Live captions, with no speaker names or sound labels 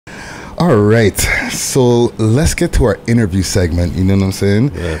All right, so let's get to our interview segment. You know what I'm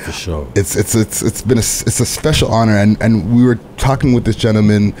saying? Yeah, for sure. It's a special honor, and we were talking with this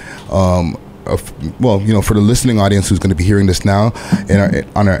gentleman. Well, you know, for the listening audience who's going to be hearing this now,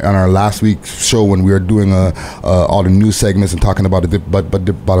 on our last week's show when we were doing all the news segments and talking about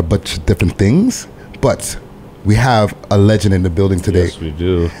about a bunch of different things, but we have a legend in the building today. Yes, we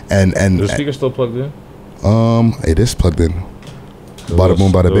do. And is the speaker still plugged in? It is plugged in. Bada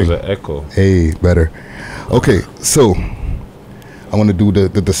boom, bada bing. There was an echo. Hey, better. Okay, so I want to do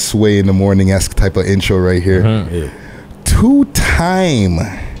the sway in the morning-esque type of intro right here. Yeah. Two-time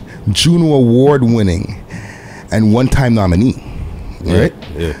Juno Award winning and one-time nominee, right?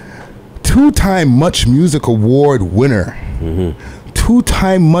 Yeah. Two-time Much Music Award winner.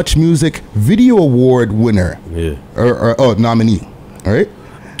 Two-time Much Music Video Award winner. Yeah. Or nominee. All right.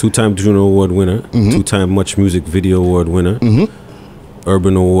 Two-time Juno Award winner. Two-time Much Music Video Award winner.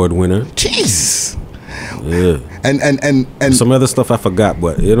 Urban Award winner. Jeez. Yeah. And some other stuff I forgot,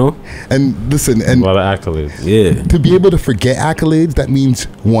 but you know. And listen, and a lot of accolades. Yeah. to be able to forget accolades, that means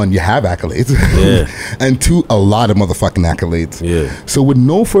one, you have accolades. Yeah. And two, a lot of motherfucking accolades. Yeah. So with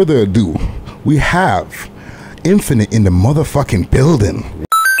no further ado, we have Infinite in the motherfucking building.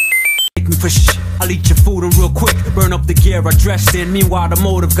 I'll eat your food and real quick burn up the gear I dressed in. Meanwhile, the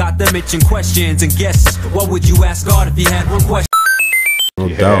motive got them itching questions and guesses. What would you ask God if you had one question? No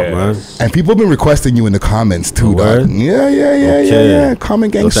doubt, man. And people have been requesting you in the comments too, dog. Yeah.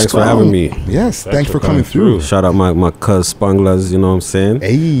 Comment gang thanks strong. for having me. Yes, thanks for coming through. Shout out my cuz Spanglers, you know what I'm saying?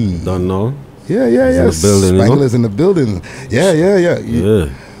 Hey. Don't know. Yeah. In the building, Spangler's in the building. Yeah.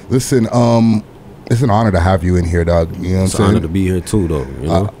 Listen, it's an honor to have you in here, dog. You know what I'm saying? It's an honor to be here too, though. You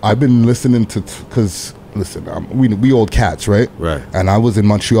know? I've been listening to, because listen, we old cats, right? Right. And I was in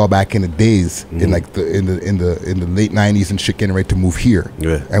Montreal back in the days, in like in the late '90s and shit, getting ready to move here.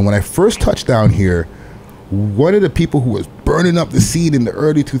 Yeah. And when I first touched down here, one of the people who was burning up the scene in the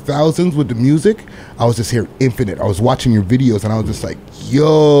early 2000s with the music, I was just hearing Infinite. I was watching your videos, and I was just like,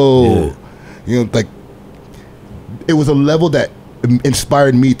 yo, you know, like it was a level that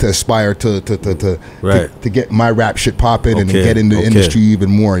inspired me to aspire to get my rap shit popping and get in the industry even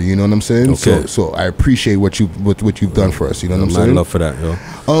more. You know what I'm saying? So I appreciate what you've done for us. You know what I'm saying? Love for that,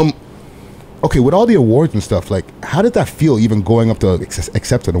 yo. Okay, with all the awards and stuff, like, how did that feel, even going up to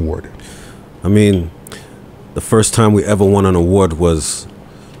accept an award? I mean, the first time we ever won an award was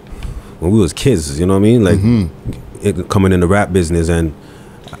when we was kids. You know what I mean? Like coming in the rap business, and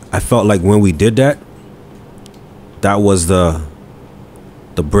I felt like when we did that, that was the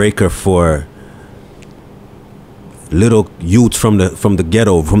breaker for little youths from the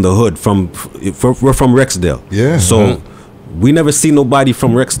ghetto, from the hood, we're from Rexdale. Yeah. So we never see nobody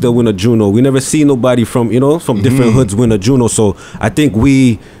from Rexdale win a Juno. We never see nobody from, you know, from different hoods win a Juno. So I think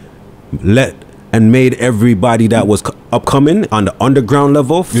we let and made everybody that was upcoming on the underground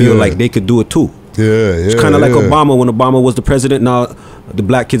level feel like they could do it too. It's kind of like Obama. When Obama was the president, now the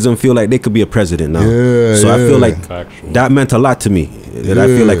black kids don't feel like they could be a president now. So I feel like that meant a lot to me. And I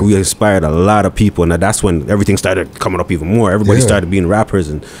feel like we inspired a lot of people, and that's when everything started coming up even more. Everybody started being rappers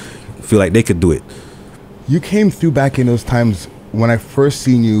and feel like they could do it. You came through back in those times when I first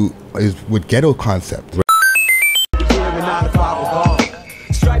seen you is with Ghetto Concept.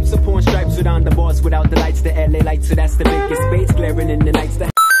 Stripes upon stripes without the boss, without the lights, the LA lights, so that's the biggest space glaring in the nights.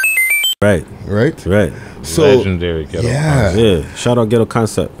 Right. So legendary Ghetto Concept. Yeah. Shout out Ghetto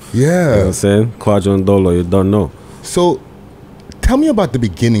Concept. Yeah. You know what I'm saying? Quadron Dolo, you don't know. So tell me about the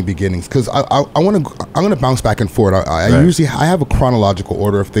beginnings, because I'm gonna bounce back and forth. I usually have a chronological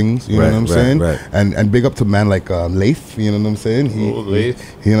order of things. You know what I'm saying? And big up to man like Layth. You know what I'm saying?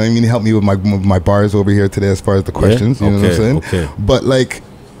 Layth. You know what I mean? He helped me with my bars over here today as far as the questions. You know what I'm saying? Okay. But like,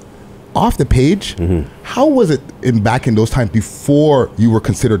 off the page, how was it back in those times before you were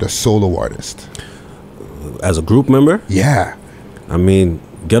considered a solo artist? As a group member? Yeah. I mean,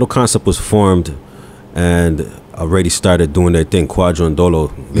 Ghetto Concept was formed and already started doing their thing. Quadro and Dolo,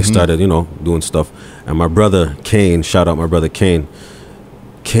 they started, you know, doing stuff. And my brother Kane, shout out my brother Kane.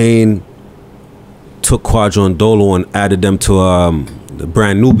 Kane took Quadro and Dolo and added them to the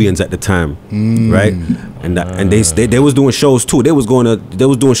Brand Nubians at the time, right? And they was doing shows too. They was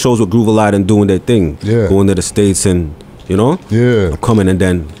doing shows with Groove a lot and doing their thing, going to the States and, you know, coming. And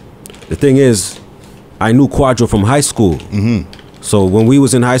then the thing is, I knew Quadro from high school, so when we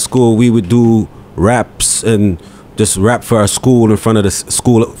was in high school, we would do raps and just rap for our school in front of the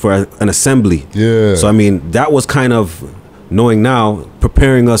school for an assembly. So I mean, that was kind of knowing now,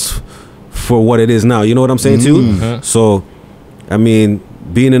 preparing us for what it is now. You know what I'm saying too? So I mean,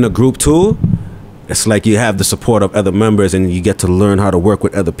 being in a group too, it's like you have the support of other members and you get to learn how to work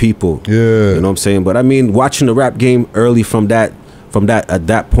with other people. Yeah. You know what I'm saying? But I mean, watching the rap game early from that at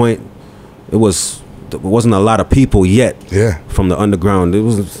that point, there wasn't a lot of people yet. Yeah. From the underground. There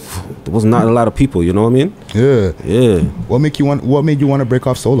was not a lot of people, you know what I mean? Yeah. Yeah. What made you want to break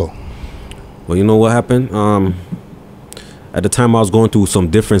off solo? Well, you know what happened? At the time I was going through some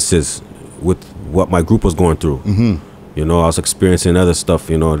differences with what my group was going through. You know, I was experiencing other stuff,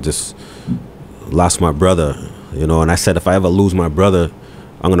 you know, just lost my brother, you know, and I said if I ever lose my brother,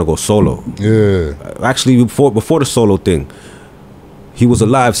 I'm gonna go solo. Yeah. Actually, before the solo thing, he was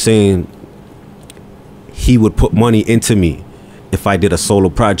alive saying he would put money into me if I did a solo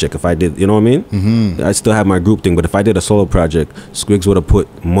project. If I did, you know what I mean? I still have my group thing, but if I did a solo project, Squiggs would have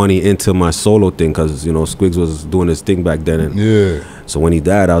put money into my solo thing because, you know, Squiggs was doing his thing back then. And Yeah. so when he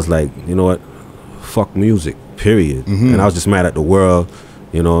died, I was like, you know what? Fuck music, period. And I was just mad at the world,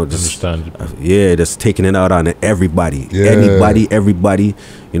 you know, just just taking it out on everybody, everybody,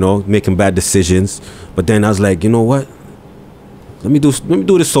 you know, making bad decisions. But then I was like, you know what? Let me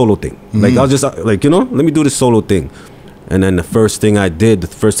do this solo thing. Like I was just like, you know, let me do this solo thing. And then the first thing I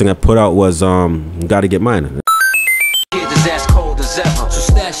put out was Gotta Get Mine. So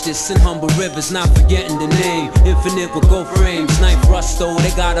stash this in humble rivers, not forgetting the name. Infinite with gold frames, knife rust though, they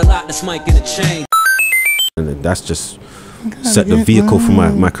got a lot that's Mike in the chain. And that's just set the vehicle for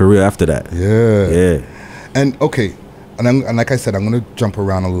my career after that. Yeah. And okay, and like I said, I'm gonna jump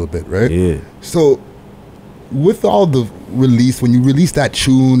around a little bit, right? Yeah. So with all the release, when you release that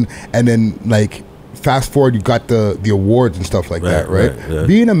tune, and then like fast forward, you got the awards and stuff like that, right? Yeah.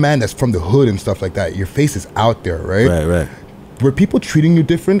 Being a man that's from the hood and stuff like that, your face is out there, right? Right. Were people treating you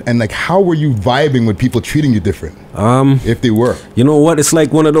different, and like how were you vibing with people treating you different? If they were, you know what? It's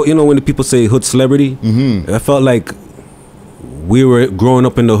like one of those. You know when the people say hood celebrity. I felt like we were growing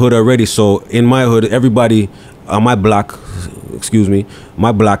up in the hood already. So in my hood, everybody on my block,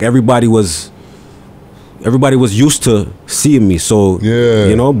 everybody was used to seeing me. So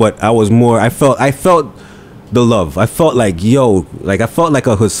you know, but I was more. I felt the love. I felt like I felt like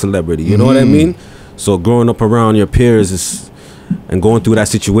a hood celebrity. You know what I mean? So growing up around your peers and going through that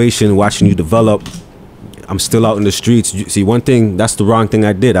situation, watching you develop. I'm still out in the streets. See, one thing, that's the wrong thing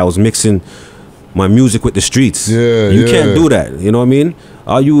I did. I was mixing my music with the streets. You can't do that. You know what I mean?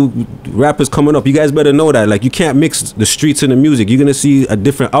 All you rappers coming up, you guys better know that. Like, you can't mix the streets and the music. You're gonna see a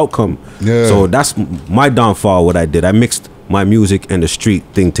different outcome. So that's my downfall. What I did, I mixed my music and the street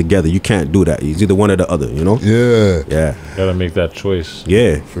thing together. You can't do that. It's either one or the other. You know? Yeah. Gotta make that choice.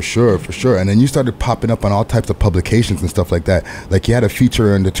 Yeah, for sure. And then you started popping up on all types of publications and stuff like that. Like you had a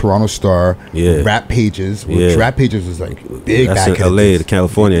feature in the Toronto Star, Rap Pages. Which Rap Pages was like big that's back in LA,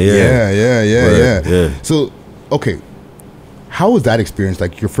 California. Yeah. So, okay, how was that experience?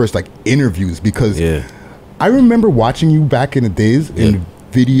 Like your first like interviews? Because I remember watching you back in the days in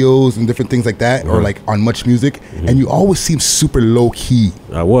videos and different things like that, or like on Much Music, and you always seem super low key.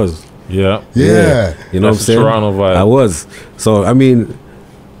 I was. Yeah. You know what I'm saying? Toronto vibe. I was. So I mean,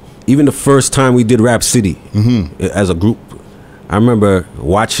 even the first time we did Rap City as a group, I remember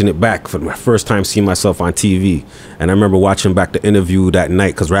watching it back for my first time seeing myself on TV, and I remember watching back the interview that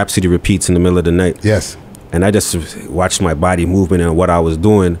night because Rap City repeats in the middle of the night. Yes. And I just watched my body movement and what I was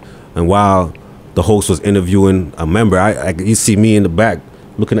doing, and while the host was interviewing a member, you see me in the back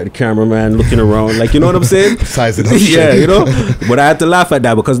looking at the cameraman, looking around, like, you know what I'm saying? Sizing up. Yeah, you know? But I had to laugh at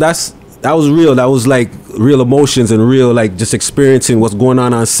that because that was real. That was like real emotions and real, like, just experiencing what's going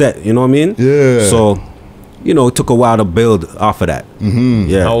on set. You know what I mean? Yeah. So, you know, it took a while to build off of that.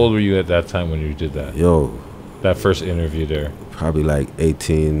 Yeah. How old were you at that time when you did that? That first interview there? Probably like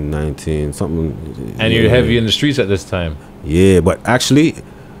 18, 19, something. And you're heavy in the streets at this time? Yeah, but actually,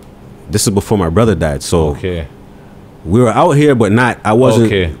 this is before my brother died. So we were out here, but I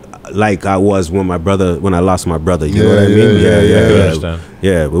wasn't like I was when I lost my brother. You know what I mean?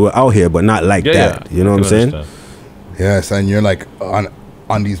 Yeah, we were out here, but not like that. You know what I'm saying? Yes, and you're like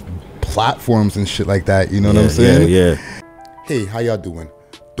on these platforms and shit like that. You know what I'm saying? Yeah. Hey, how y'all doing?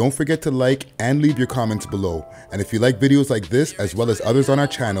 Don't forget to like and leave your comments below. And if you like videos like this, as well as others on our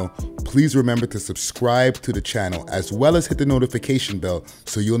channel, please remember to subscribe to the channel, as well as hit the notification bell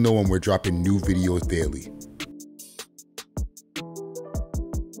so you'll know when we're dropping new videos daily.